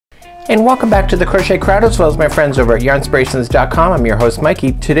And welcome back to the Crochet Crowd, as well as my friends over at yarnspirations.com. I'm your host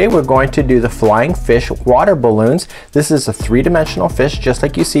Mikey. Today we're going to do the flying fish water balloons. This is a three-dimensional fish just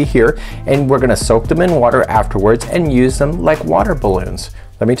like you see here, and we're going to soak them in water afterwards and use them like water balloons.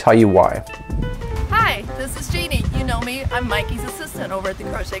 Let me tell you why. Hi, this is Jeannie. You know me, I'm Mikey's assistant over at the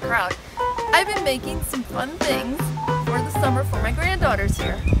Crochet Crowd. I've been making some fun things for the summer for my granddaughters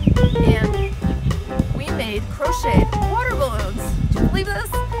here. And we made crocheted water balloons. Do you believe this?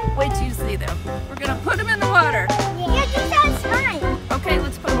 Wait till you see them. We're gonna put them in the water. Yeah, that sounds fine. Okay,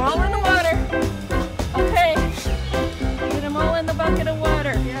 let's put them all in the water. Okay, get them all in the bucket of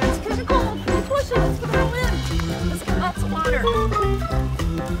water. Yeah, it's kind of cold. Keep pushing. Let's get them all in. Let's get lots of water.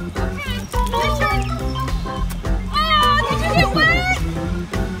 Okay, your turn. Oh, did you get wet?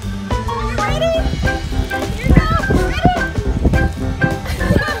 Are you ready? Here you go.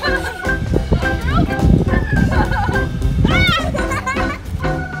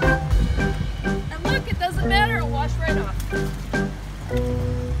 And look, it doesn't matter. It'll wash right off.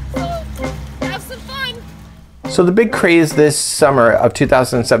 So, have some fun. So the big craze this summer of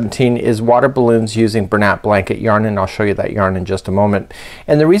 2017 is water balloons using Bernat Blanket Yarn, and I'll show you that yarn in just a moment.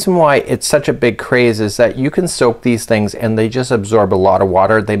 And the reason why it's such a big craze is that you can soak these things and they just absorb a lot of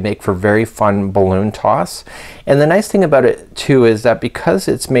water. They make for very fun balloon toss. And the nice thing about it too is that because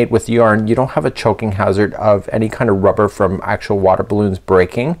it's made with yarn, you don't have a choking hazard of any kind of rubber from actual water balloons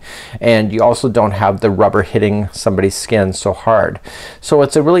breaking, and you also don't have the rubber hitting somebody's skin so hard. So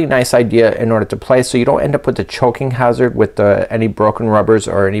it's a really nice idea in order to play, so you don't end up with the choking hazard with any broken rubbers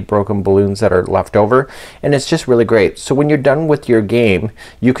or any broken balloons that are left over, and it's just really great. So when you're done with your game,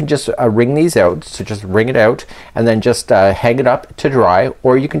 you can just wring these out. So just wring it out and then just hang it up to dry,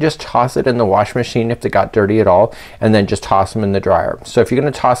 or you can just toss it in the wash machine if they got dirty at all, and then just toss them in the dryer. So if you're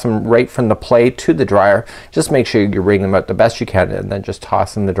gonna toss them right from the play to the dryer, just make sure you wring them out the best you can and then just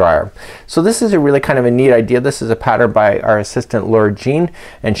toss in the dryer. So this is a really kind of a neat idea. This is a pattern by our assistant Laura Jean,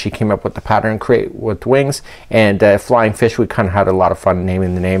 and she came up with the pattern Create with Wings, and flying fish, we kind of had a lot of fun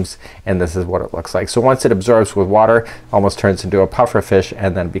naming the names, and this is what it looks like. So once it absorbs with water, almost turns into a puffer fish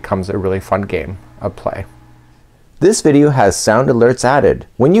and then becomes a really fun game of play. This video has sound alerts added.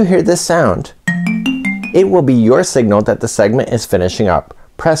 When you hear this sound, it will be your signal that the segment is finishing up.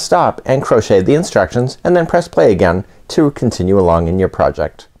 Press stop and crochet the instructions, and then press play again to continue along in your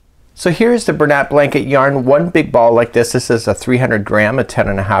project. So here's the Bernat Blanket Yarn. One big ball like this is a 300 gram, a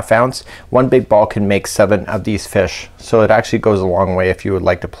 10.5 ounce. One big ball can make 7 of these fish. So it actually goes a long way if you would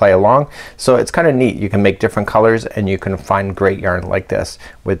like to play along. So it's kind of neat. You can make different colors and you can find great yarn like this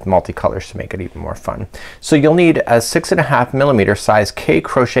with multicolors to make it even more fun. So you'll need a 6.5 millimeter size K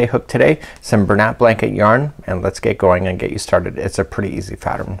crochet hook today, some Bernat Blanket Yarn, and let's get going and get you started. It's a pretty easy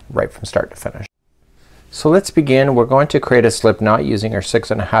pattern right from start to finish. So let's begin. We're going to create a slip knot using our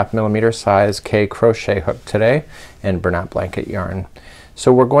 6.5 millimeter size K crochet hook today and Bernat Blanket Yarn.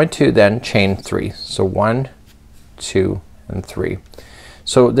 So we're going to then chain 3. So 1, 2, and 3.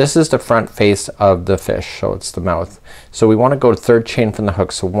 So this is the front face of the fish, so it's the mouth. So we want to go to third chain from the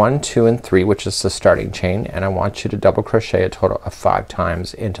hook. So 1, 2, and 3, which is the starting chain, and I want you to double crochet a total of 5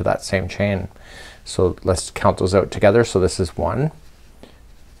 times into that same chain. So let's count those out together. So this is 1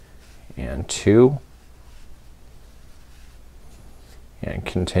 and 2 and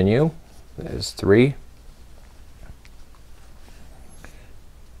continue. There's 3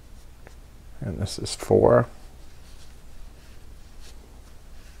 and this is 4,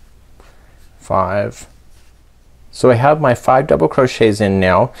 5. So I have my 5 double crochets in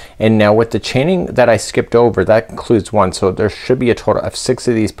now, and now with the chaining that I skipped over, that includes 1, so there should be a total of 6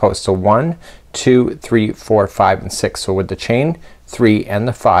 of these posts. So 1, 2, 3, 4, 5, and 6. So with the chain 3 and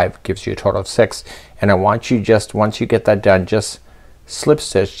the 5 gives you a total of 6, and I want you just, once you get that done, just slip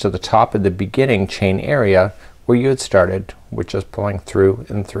stitch to the top of the beginning chain area where you had started, which is pulling through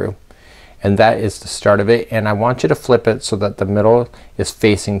and through, and that is the start of it. And I want you to flip it so that the middle is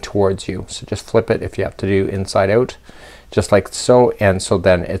facing towards you. So just flip it if you have to do inside out, just like so, and so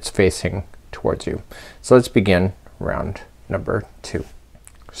then it's facing towards you. So let's begin round number 2.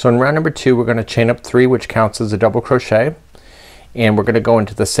 So in round number 2 we're going to chain up 3, which counts as a double crochet, and we're going to go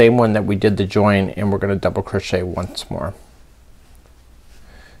into the same one that we did the join, and we're going to double crochet once more.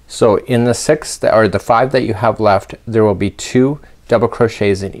 So in the 6 or the 5 that you have left, there will be 2 double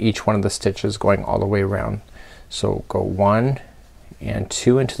crochets in each one of the stitches going all the way around. So go 1 and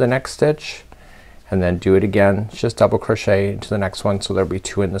 2 into the next stitch, and then do it again. Just double crochet into the next one, so there'll be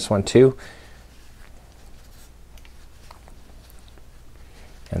 2 in this one too,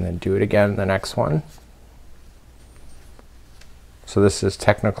 and then do it again in the next one. So this is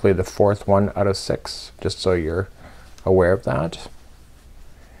technically the 4th one out of 6, just so you're aware of that.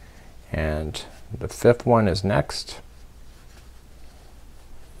 And the 5th one is next.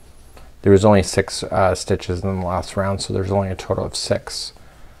 There was only 6 stitches in the last round, so there's only a total of 6.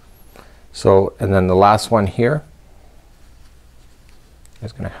 So, and then the last one here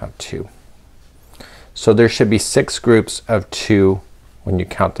is gonna have 2. So there should be 6 groups of 2 when you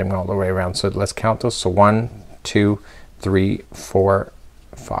count them all the way around. So let's count those. So 1, 2, 3, 4,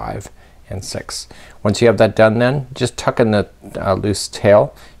 5, and 6. Once you have that done, then just tuck in the loose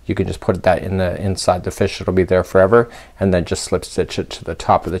tail. You can just put that in the inside the fish. It'll be there forever, and then just slip stitch it to the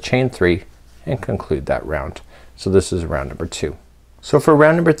top of the chain 3 and conclude that round. So this is round number 2. So for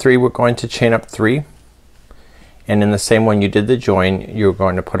round number 3 we're going to chain up 3, and in the same one you did the join, you're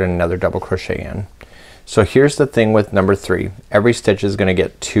going to put in another double crochet in. So here's the thing with number 3. Every stitch is gonna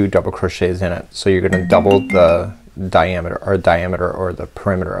get 2 double crochets in it. So you're gonna double the diameter or the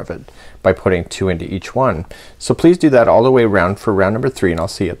perimeter of it by putting 2 into each one. So please do that all the way around for round number 3, and I'll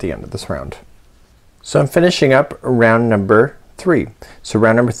see you at the end of this round. So I'm finishing up round number 3. So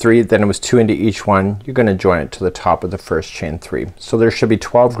round number 3, then it was 2 into each one. You're gonna join it to the top of the first chain 3. So there should be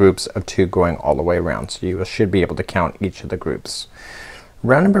 12 groups of 2 going all the way around. So you should be able to count each of the groups.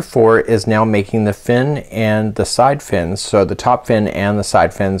 Round number 4 is now making the fin and the side fins, so the top fin and the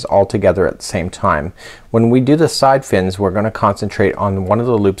side fins all together at the same time. When we do the side fins, we're going to concentrate on one of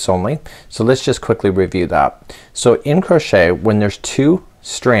the loops only. So let's just quickly review that. So in crochet, when there's 2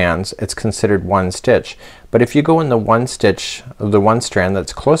 strands, it's considered 1 stitch. But if you go in the 1 stitch, the 1 strand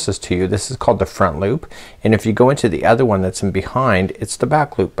that's closest to you, this is called the front loop. And if you go into the other one that's in behind, it's the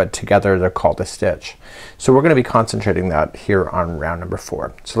back loop, but together they're called a stitch. So we're gonna be concentrating that here on round number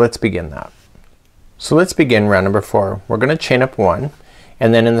 4. So let's begin that. So let's begin round number 4. We're gonna chain up 1,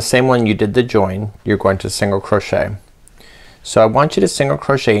 and then in the same one you did the join, you're going to single crochet. So I want you to single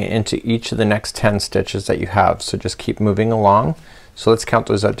crochet into each of the next 10 stitches that you have. So just keep moving along. So let's count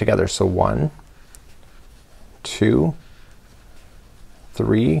those out together. So 1, 2,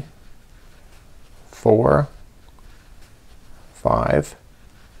 3, 4, 5,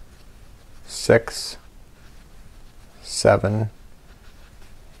 6, 7,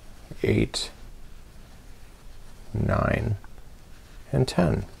 8, 9, and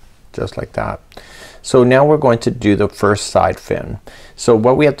 10. Just like that. So now we're going to do the first side fin. So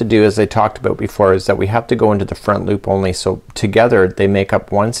what we have to do, as I talked about before, is that we have to go into the front loop only. So together they make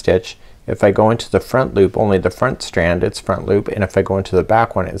up 1 stitch. If I go into the front loop, only the front strand, it's front loop, and if I go into the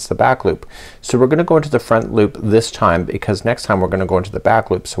back one, it's the back loop. So we're gonna go into the front loop this time, because next time we're gonna go into the back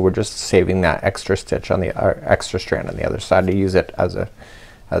loop. So we're just saving that extra stitch on the extra strand on the other side to use it as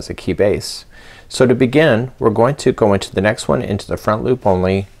a key base. So to begin, we're going to go into the next one into the front loop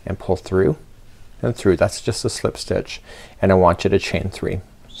only and pull through and through. That's just a slip stitch, and I want you to chain 3.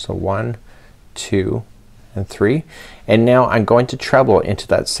 So 1, 2, and 3, and now I'm going to treble into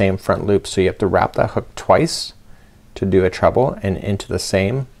that same front loop. So you have to wrap that hook twice to do a treble and into the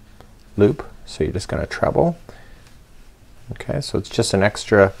same loop. So you're just gonna treble. Okay, so it's just an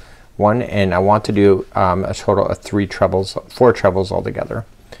extra one, and I want to do a total of 4 trebles altogether.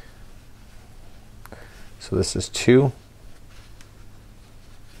 So this is 2,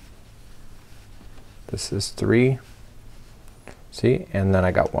 this is 3, see, and then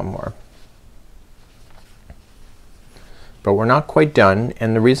I got 1 more. But we're not quite done,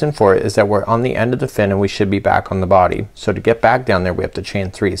 and the reason for it is that we're on the end of the fin and we should be back on the body. So to get back down there we have to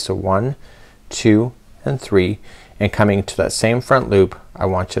chain 3. So 1, 2, and 3, and coming to that same front loop I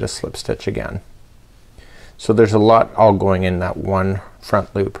want you to slip stitch again. So there's a lot all going in that one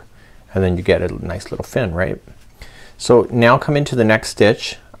front loop, and then you get a nice little fin, right? So now come into the next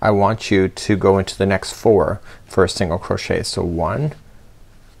stitch. I want you to go into the next 4 for a single crochet. So 1,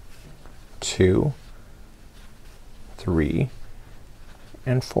 2, 3,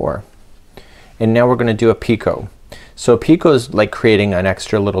 and 4. And now we're gonna do a picot. So picot is like creating an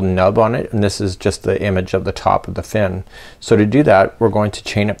extra little nub on it, and this is just the image of the top of the fin. So to do that we're going to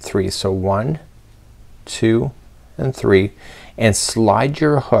chain up 3. So 1, 2, and 3, and slide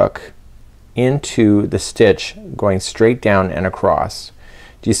your hook into the stitch going straight down and across.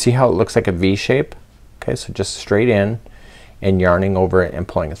 Do you see how it looks like a V shape? Okay, so just straight in and yarning over it and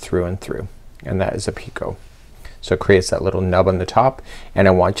pulling it through and through, and that is a picot. So it creates that little nub on the top, and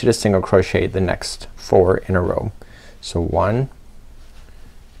I want you to single crochet the next 4 in a row. So 1,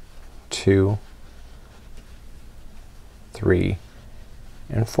 2, 3,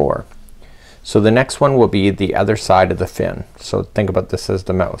 and 4. So the next one will be the other side of the fin. So think about this as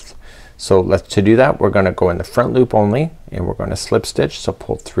the mouth. So to do that we're gonna go in the front loop only, and we're gonna slip stitch. So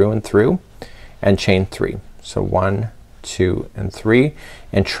pull through and through and chain 3. So 1, 2, and 3,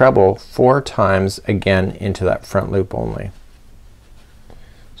 and treble 4 times again into that front loop only.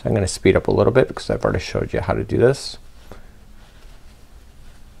 So I'm gonna speed up a little bit because I've already showed you how to do this.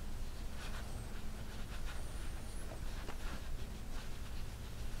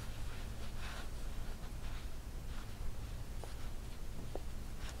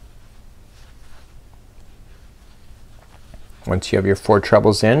 Once you have your 4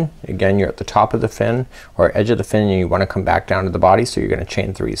 trebles in, again you're at the top of the fin or edge of the fin and you want to come back down to the body, so you're gonna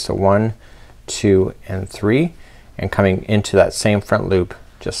chain 3. So 1, 2 and 3, and coming into that same front loop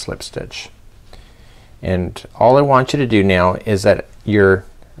just slip stitch. And all I want you to do now is that your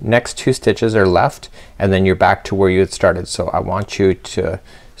next 2 stitches are left and then you're back to where you had started. So I want you to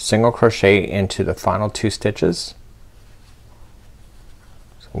single crochet into the final 2 stitches.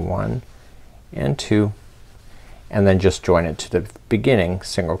 So 1 and 2, and then just join it to the beginning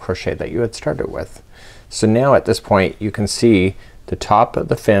single crochet that you had started with. So now at this point you can see the top of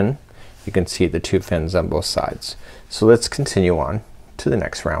the fin, you can see the 2 fins on both sides. So let's continue on to the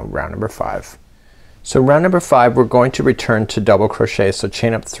next round, round number 5. So round number 5 we're going to return to double crochet. So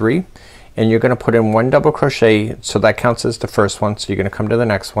chain up 3 and you're gonna put in 1 double crochet, so that counts as the first one. So you're gonna come to the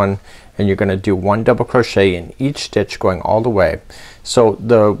next one and you're gonna do 1 double crochet in each stitch going all the way. So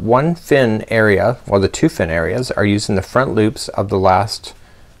the 1 fin area or the 2 fin areas are using the front loops of the last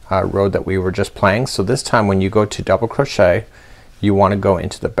row that we were just playing. So this time when you go to double crochet you want to go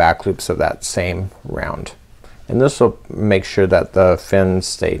into the back loops of that same round, and this will make sure that the fins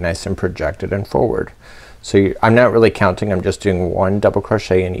stay nice and projected and forward. So I'm not really counting, I'm just doing 1 double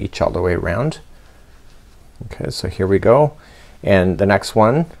crochet in each all the way around. Okay, so here we go, and the next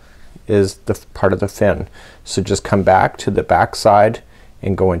one is the part of the fin. So just come back to the back side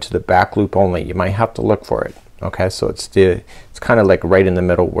and go into the back loop only. You might have to look for it. Okay, so it's kind of like right in the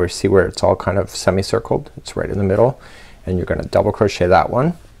middle where, see where it's all kind of semicircled? It's right in the middle, and you're gonna double crochet that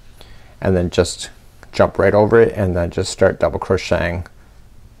one and then just jump right over it and then just start double crocheting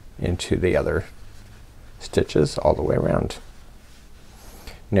into the other stitches all the way around.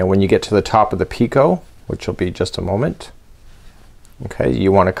 Now when you get to the top of the picot, which will be just a moment, okay,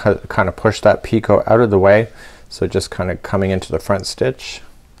 you want to kind of push that picot out of the way. So just kind of coming into the front stitch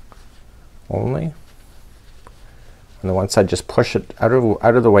only, and the one side just push it out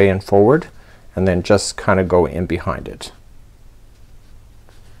of the way and forward, and then just kind of go in behind it.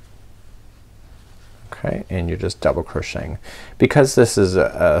 Okay, and you're just double crocheting. Because this is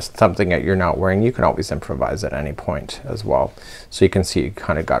something that you're not wearing, you can always improvise at any point as well. So you can see you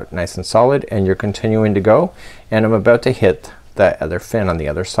kind of got it nice and solid and you're continuing to go, and I'm about to hit that other fin on the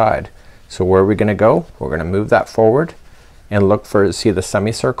other side. So where are we gonna go? We're gonna move that forward and look for, see the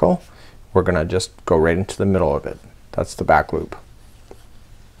semicircle? We're gonna just go right into the middle of it. That's the back loop.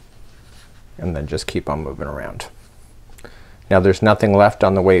 And then just keep on moving around. Now there's nothing left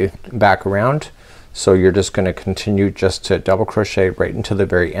on the way back around, so you're just gonna continue just to double crochet right into the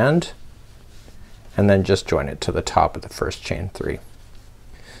very end and then just join it to the top of the first chain 3.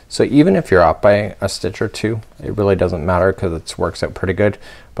 So even if you're off by a stitch or 2, it really doesn't matter because it works out pretty good,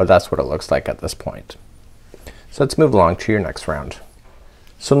 but that's what it looks like at this point. So let's move along to your next round.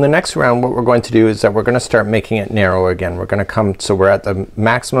 So in the next round what we're going to do is that we're gonna start making it narrow again. We're gonna come, so we're at the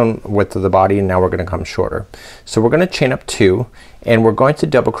maximum width of the body and now we're gonna come shorter. So we're gonna chain up 2 and we're going to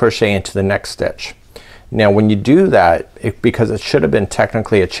double crochet into the next stitch. Now when you do that, because it should have been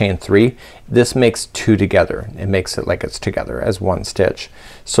technically a chain 3, this makes 2 together. It makes it like it's together as 1 stitch.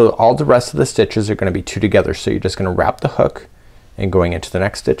 So all the rest of the stitches are gonna be 2 together. So you're just gonna wrap the hook and going into the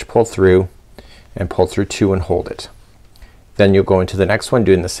next stitch, pull through and pull through 2 and hold it. Then you'll go into the next one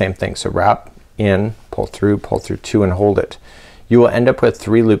doing the same thing. So wrap in, pull through 2 and hold it. You will end up with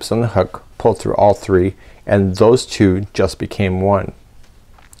 3 loops on the hook, pull through all 3, and those 2 just became 1.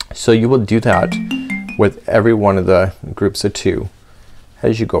 So you will do that with every one of the groups of 2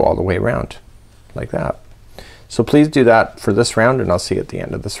 as you go all the way around like that. So please do that for this round and I'll see you at the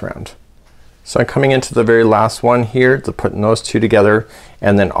end of this round. So I'm coming into the very last one here to putting those 2 together,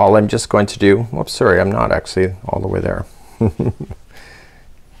 and then all I'm just going to do, whoops, sorry, I'm not actually all the way there.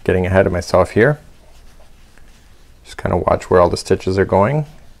 Getting ahead of myself here. Just kind of watch where all the stitches are going.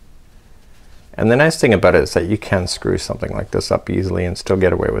 And the nice thing about it is that you can screw something like this up easily and still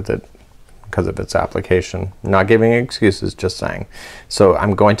get away with it because of its application. Not giving excuses, just saying. So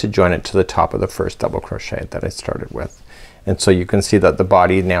I'm going to join it to the top of the first double crochet that I started with. And so you can see that the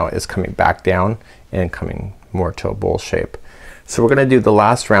body now is coming back down and coming more to a bowl shape. So we're gonna do the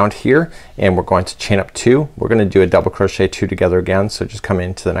last round here and we're going to chain up 2. We're gonna do a double crochet 2 together again. So just come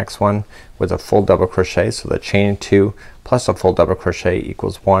into the next one with a full double crochet. So the chain 2 plus a full double crochet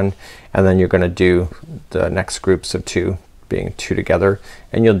equals 1, and then you're gonna do the next groups of 2 being 2 together,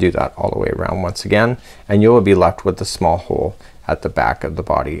 and you'll do that all the way around once again, and you will be left with a small hole at the back of the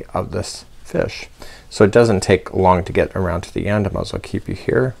body of this fish. So it doesn't take long to get around to the end. I might as well keep you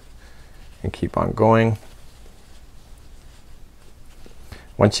here and keep on going.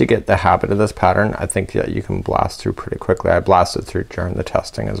 Once you get the habit of this pattern, I think that you can blast through pretty quickly. I blasted through during the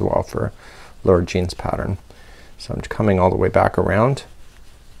testing as well for Laura Jean's pattern. So I'm coming all the way back around.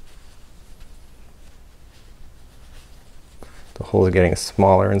 The hole is getting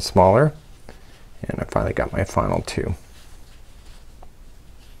smaller and smaller, and I finally got my final two.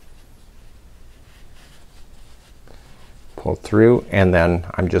 Pull through, and then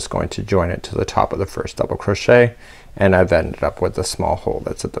I'm just going to join it to the top of the first double crochet, and I've ended up with a small hole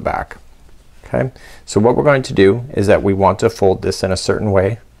that's at the back. Okay, so what we're going to do is that we want to fold this in a certain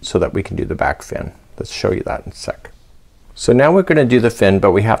way so that we can do the back fin. Let's show you that in a sec. So now we're gonna do the fin,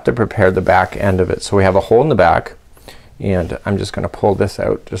 but we have to prepare the back end of it. So we have a hole in the back, and I'm just gonna pull this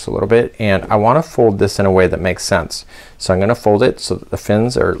out just a little bit, and I want to fold this in a way that makes sense. So I'm gonna fold it so that the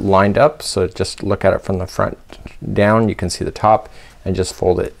fins are lined up. So just look at it from the front down, you can see the top, and just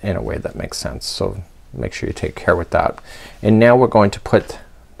fold it in a way that makes sense. So make sure you take care with that. And now we're going to put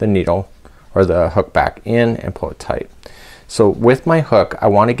the needle or the hook back in and pull it tight. So with my hook I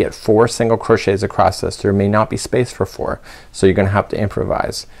want to get 4 single crochets across this. There may not be space for 4, so you're gonna have to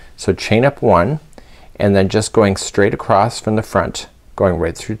improvise. So chain up 1, and then just going straight across from the front, going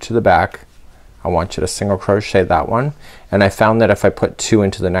right through to the back, I want you to single crochet that one. And I found that if I put 2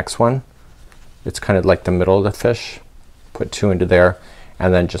 into the next one, it's kind of like the middle of the fish. Put 2 into there,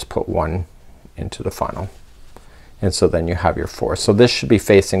 and then just put 1 into the final. And so then you have your 4. So this should be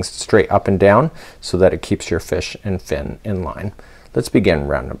facing straight up and down so that it keeps your fish and fin in line. Let's begin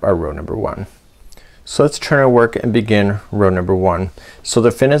row number 1. So let's turn our work and begin row number 1. So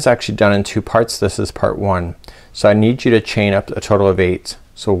the fin is actually done in 2 parts. This is part 1. So I need you to chain up a total of 8.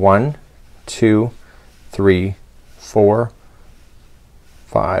 So 1, 2, 3, 4,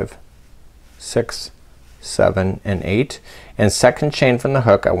 5, 6, 7, and 8. And second chain from the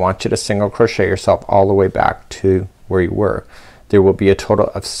hook, I want you to single crochet yourself all the way back to where you were. There will be a total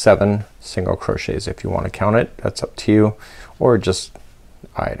of 7 single crochets if you want to count it. That's up to you, or just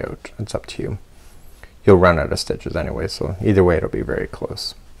eye it out. It's up to you. You'll run out of stitches anyway, so either way it'll be very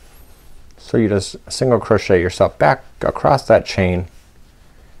close. So you just single crochet yourself back across that chain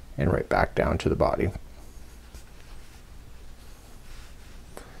and right back down to the body.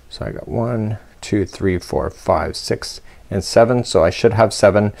 So I got 1, 2, 3, 4, 5, 6, and 7. So I should have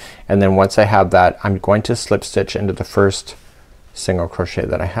 7, and then once I have that I'm going to slip stitch into the first single crochet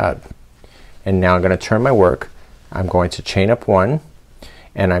that I had. And now I'm gonna turn my work. I'm going to chain up 1,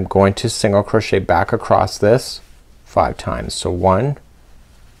 and I'm going to single crochet back across this 5 times. So 1,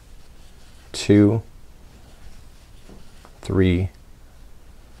 2, 3,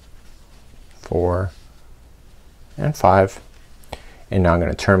 4, and 5. And now I'm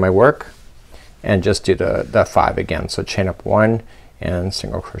gonna turn my work and just do the 5 again. So chain up 1 and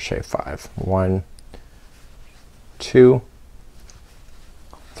single crochet 5. 1, 2,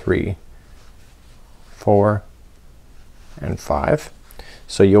 3, 4, and 5.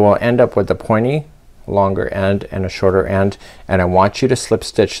 So you will end up with a pointy longer end and a shorter end, and I want you to slip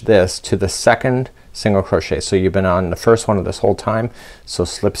stitch this to the second single crochet. So you've been on the first one of this whole time, so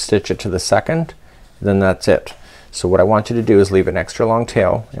slip stitch it to the second, then that's it. So what I want you to do is leave an extra long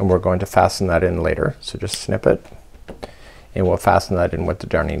tail, and we're going to fasten that in later. So just snip it, and we'll fasten that in with the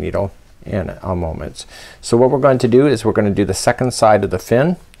darning needle in a moment. So what we're going to do is we're going to do the second side of the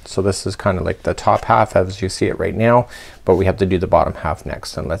fin. So this is kind of like the top half as you see it right now, but we have to do the bottom half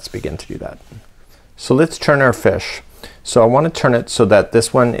next, and let's begin to do that. So let's turn our fish. So I want to turn it so that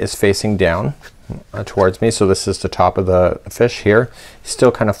this one is facing down towards me. So this is the top of the fish here.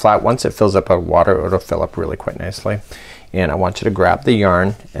 Still kind of flat. Once it fills up with water, it'll fill up really quite nicely. And I want you to grab the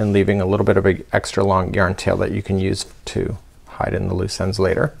yarn, and leaving a little bit of an extra long yarn tail that you can use to hide in the loose ends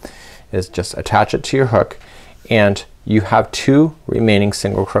later, is just attach it to your hook, and you have 2 remaining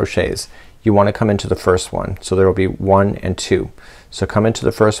single crochets. You want to come into the first one. So there will be 1 and 2. So come into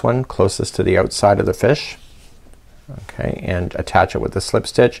the first one closest to the outside of the fish, okay, and attach it with a slip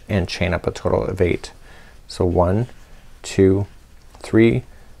stitch and chain up a total of 8. So 1, 2, 3,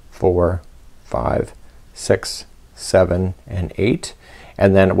 4, 5, 6, 7, and 8.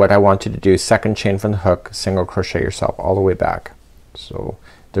 And then what I want you to do, second chain from the hook, single crochet yourself all the way back. So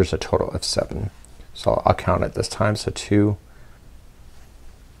there's a total of 7. So I'll count it this time. So 2,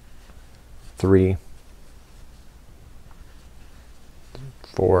 3,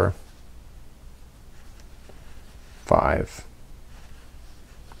 4, 5,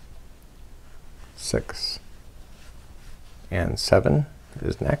 6, and 7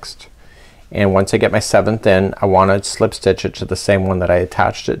 is next. and once I get my 7th in, I want to slip stitch it to the same one that I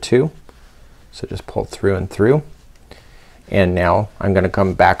attached it to. So just pull through and through, and now I'm gonna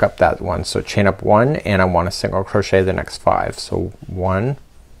come back up that one. So chain up 1 and I want to single crochet the next 5. So 1,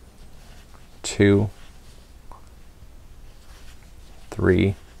 2,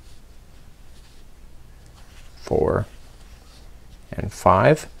 3, 4 and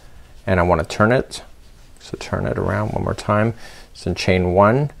 5, and I want to turn it. So turn it around one more time. So chain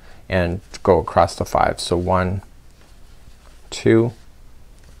 1 and go across the 5. So 1, 2,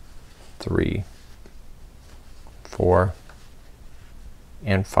 3, 4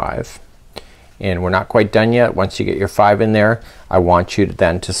 and 5. And we're not quite done yet. Once you get your 5 in there, I want you to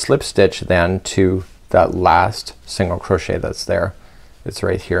then to slip stitch then to that last single crochet that's there. It's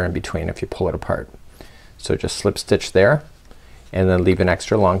right here in between if you pull it apart. So just slip stitch there and then leave an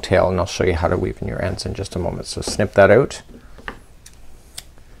extra long tail, and I'll show you how to weave in your ends in just a moment. So snip that out,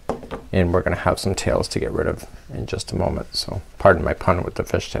 and we're gonna have some tails to get rid of in just a moment. So pardon my pun with the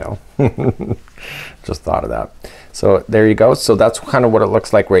fishtail. Just thought of that. So there you go. So that's kind of what it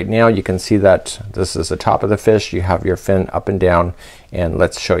looks like right now. You can see that this is the top of the fish. You have your fin up and down, and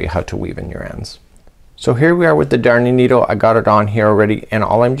let's show you how to weave in your ends. So here we are with the darning needle. I got it on here already, and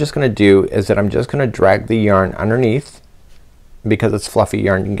all I'm just gonna do is that I'm just gonna drag the yarn underneath. Because it's fluffy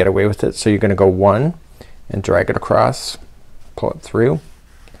yarn, you can get away with it. So you're gonna go 1 and drag it across, pull it through,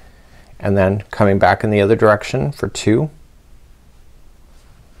 and then coming back in the other direction for 2,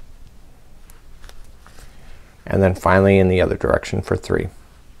 and then finally in the other direction for 3.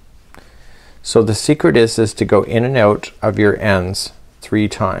 So the secret is to go in and out of your ends 3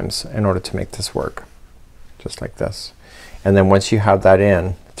 times in order to make this work, just like this. And then once you have that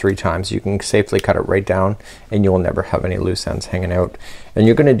in 3 times, you can safely cut it right down, and you will never have any loose ends hanging out. And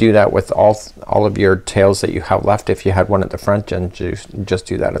you're gonna do that with all of your tails that you have left. If you had one at the front, and just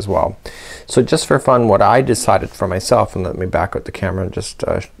do that as well. So just for fun, what I decided for myself, and let me back out the camera and just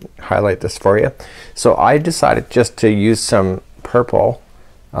highlight this for you. So I decided just to use some purple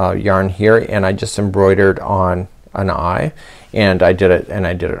yarn here, and I just embroidered on an eye, and I did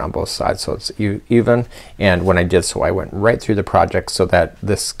it on both sides so it's even, and when I did so I went right through the project so that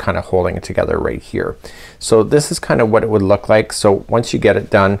this kind of holding it together right here. So this is kind of what it would look like. So once you get it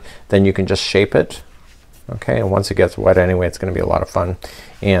done, then you can just shape it. Okay, and once it gets wet anyway, it's gonna be a lot of fun,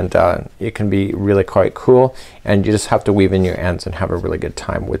 and it can be really quite cool, and you just have to weave in your ends and have a really good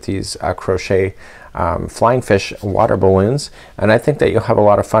time with these crochet flying fish water balloons. And I think that you'll have a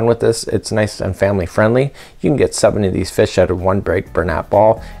lot of fun with this. It's nice and family friendly. You can get 7 of these fish out of one big Bernat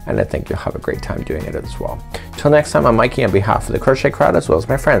ball, and I think you'll have a great time doing it as well. Till next time, I'm Mikey on behalf of the Crochet Crowd as well as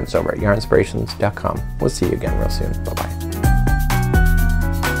my friends over at yarnspirations.com. We'll see you again real soon. Bye bye.